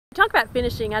Talk about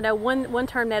finishing. I know one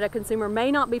term that a consumer may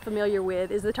not be familiar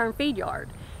with is the term feed yard.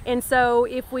 And so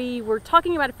if we were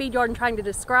talking about a feed yard and trying to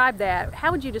describe that,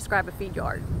 how would you describe a feed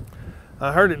yard?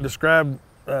 I heard it described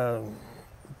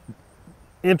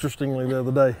interestingly the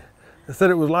other day. They said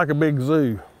it was like a big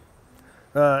zoo.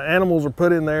 Animals are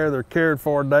put in there, they're cared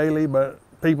for daily by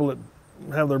people that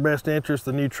have their best interest.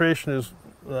 The nutrition is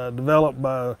developed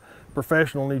by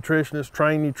professional nutritionists,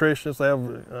 trained nutritionists. They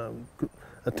have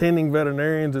attending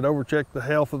veterinarians that overcheck the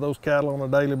health of those cattle on a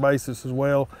daily basis as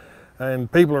well.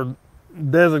 And people are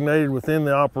designated within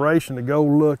the operation to go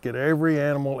look at every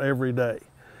animal every day.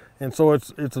 And so it's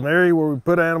an area where we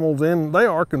put animals in. They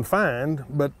are confined,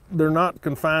 but they're not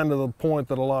confined to the point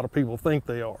that a lot of people think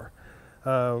they are.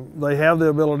 They have the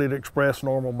ability to express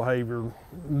normal behavior,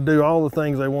 do all the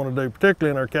things they want to do, particularly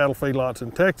in our cattle feedlots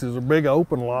in Texas. They're big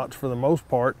open lots for the most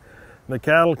part. The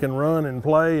cattle can run and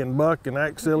play and buck and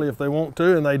act silly if they want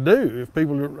to, and they do. If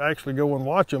people actually go and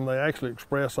watch them, they actually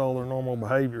express all their normal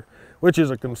behavior, which is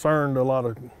a concern to a lot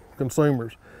of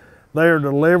consumers. They are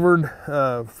delivered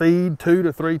feed 2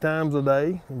 to 3 times a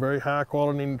day, a very high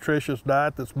quality nutritious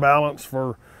diet that's balanced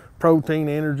for protein,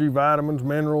 energy, vitamins,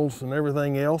 minerals, and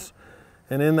everything else.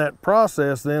 And in that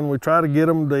process, then we try to get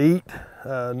them to eat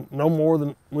no more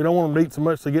than, we don't want them to eat so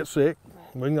much they get sick.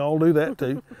 We can all do that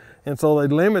too. And so they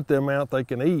limit the amount they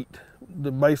can eat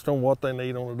based on what they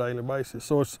need on a daily basis.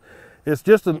 So it's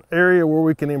just an area where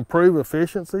we can improve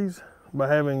efficiencies by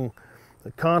having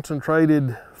a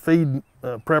concentrated feed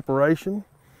preparation.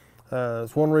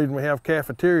 It's one reason we have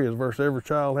cafeterias versus every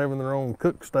child having their own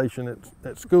cook station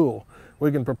at school.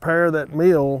 We can prepare that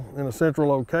meal in a central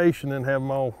location and have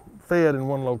them all fed in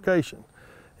one location.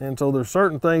 And so there's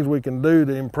certain things we can do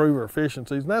to improve our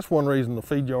efficiencies, and that's one reason the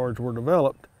feed yards were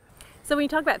developed. So when you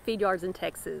talk about feed yards in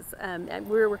Texas,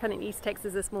 we're kind of in East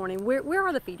Texas this morning, where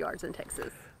are the feed yards in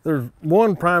Texas? There's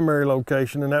one primary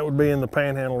location, and that would be in the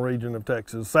Panhandle region of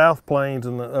Texas, South Plains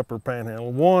and the Upper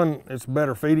Panhandle. One, it's a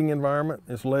better feeding environment,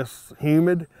 it's less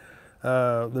humid.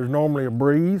 There's normally a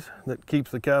breeze that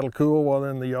keeps the cattle cool while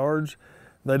they're in the yards.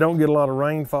 They don't get a lot of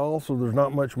rainfall, so there's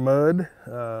not much mud.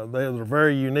 There's a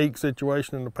very unique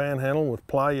situation in the Panhandle with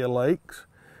playa lakes,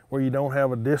 where you don't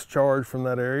have a discharge from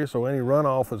that area, so any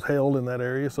runoff is held in that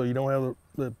area, so you don't have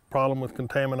the problem with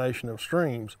contamination of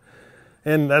streams.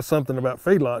 And that's something about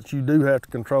feedlots. You do have to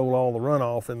control all the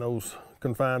runoff in those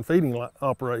confined feeding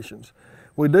operations.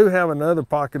 We do have another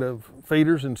pocket of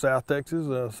feeders in South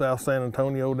Texas, South San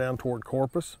Antonio down toward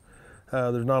Corpus.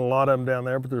 There's not a lot of them down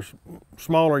there, but there's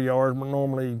smaller yards, but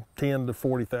normally 10 to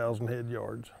 40,000 head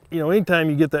yards. You know, anytime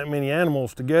you get that many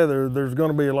animals together, there's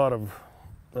going to be a lot of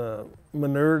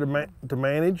manure to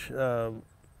manage.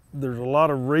 There's a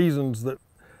lot of reasons that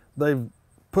they've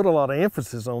put a lot of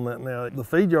emphasis on that now. The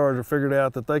feed yards have figured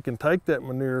out that they can take that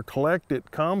manure, collect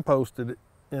it, compost it,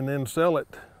 and then sell it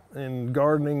in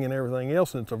gardening and everything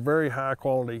else, and it's a very high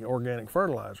quality organic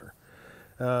fertilizer.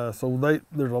 So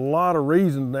there's a lot of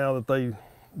reasons now that they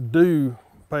do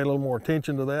pay a little more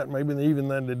attention to that, maybe even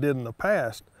than they did in the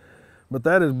past, but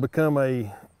that has become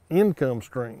a income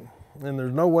stream. And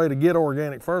there's no way to get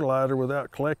organic fertilizer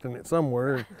without collecting it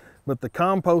somewhere. But the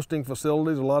composting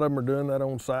facilities, a lot of them are doing that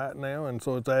on site now, and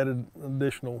so it's added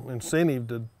additional incentive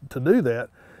to do that.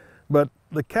 But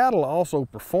the cattle also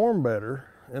perform better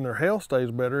and their health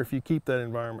stays better if you keep that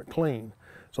environment clean.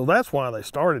 So that's why they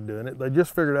started doing it. They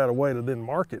just figured out a way to then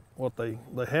market what they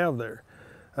have there.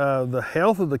 The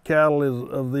health of the cattle is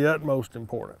of the utmost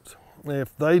importance.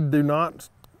 If they do not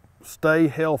stay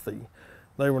healthy,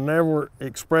 they will never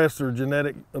express their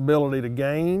genetic ability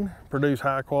to produce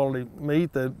high quality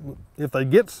meat. That if they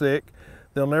get sick,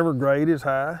 they'll never grade as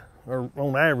high, or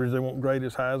on average they won't grade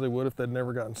as high as they would if they'd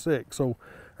never gotten sick. So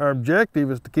our objective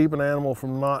is to keep an animal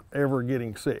from not ever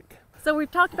getting sick. So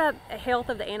we've talked about the health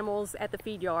of the animals at the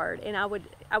feed yard, and I would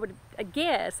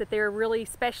guess that there are really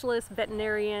specialists,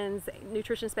 veterinarians,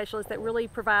 nutrition specialists that really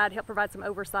help provide some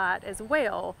oversight as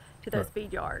well to those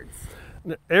feed yards.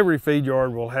 Every feed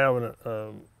yard will have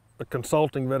a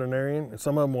consulting veterinarian, and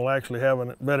some of them will actually have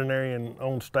a veterinarian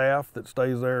on staff that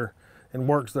stays there and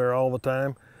works there all the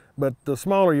time. But the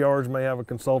smaller yards may have a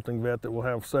consulting vet that will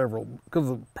have several, because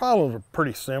the problems are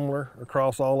pretty similar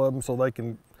across all of them, so they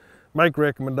can make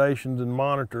recommendations and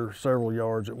monitor several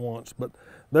yards at once. But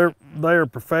they are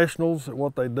professionals at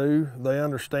what they do. They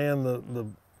understand the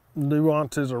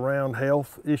nuances around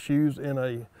health issues in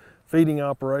a feeding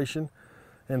operation.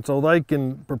 And so they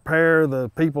can prepare the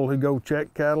people who go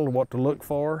check cattle what to look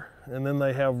for, and then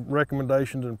they have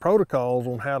recommendations and protocols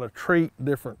on how to treat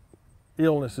different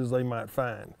illnesses they might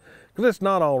find. Because it's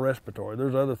not all respiratory.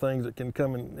 There's other things that can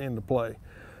come into play.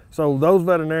 So those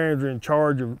veterinarians are in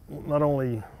charge of not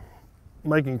only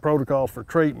making protocols for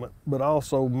treatment, but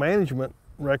also management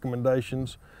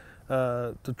recommendations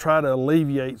to try to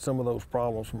alleviate some of those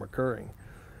problems from occurring.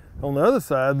 On the other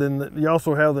side, then you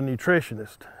also have the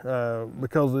nutritionist,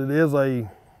 because it is a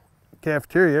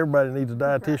cafeteria. Everybody needs a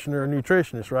dietitian or a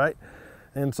nutritionist, right?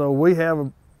 And so we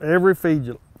have every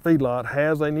feedlot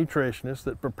has a nutritionist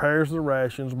that prepares the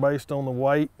rations based on the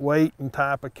weight and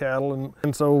type of cattle.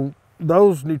 And so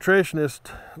those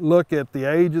nutritionists look at the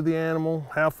age of the animal,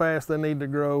 how fast they need to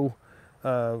grow,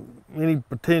 any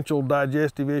potential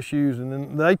digestive issues, and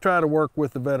then they try to work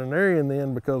with the veterinarian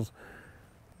then, because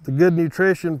the good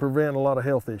nutrition prevent a lot of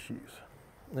health issues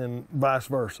and vice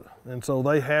versa. And so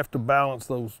they have to balance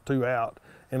those two out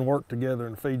and work together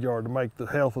in the feed yard to make the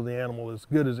health of the animal as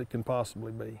good as it can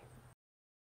possibly be.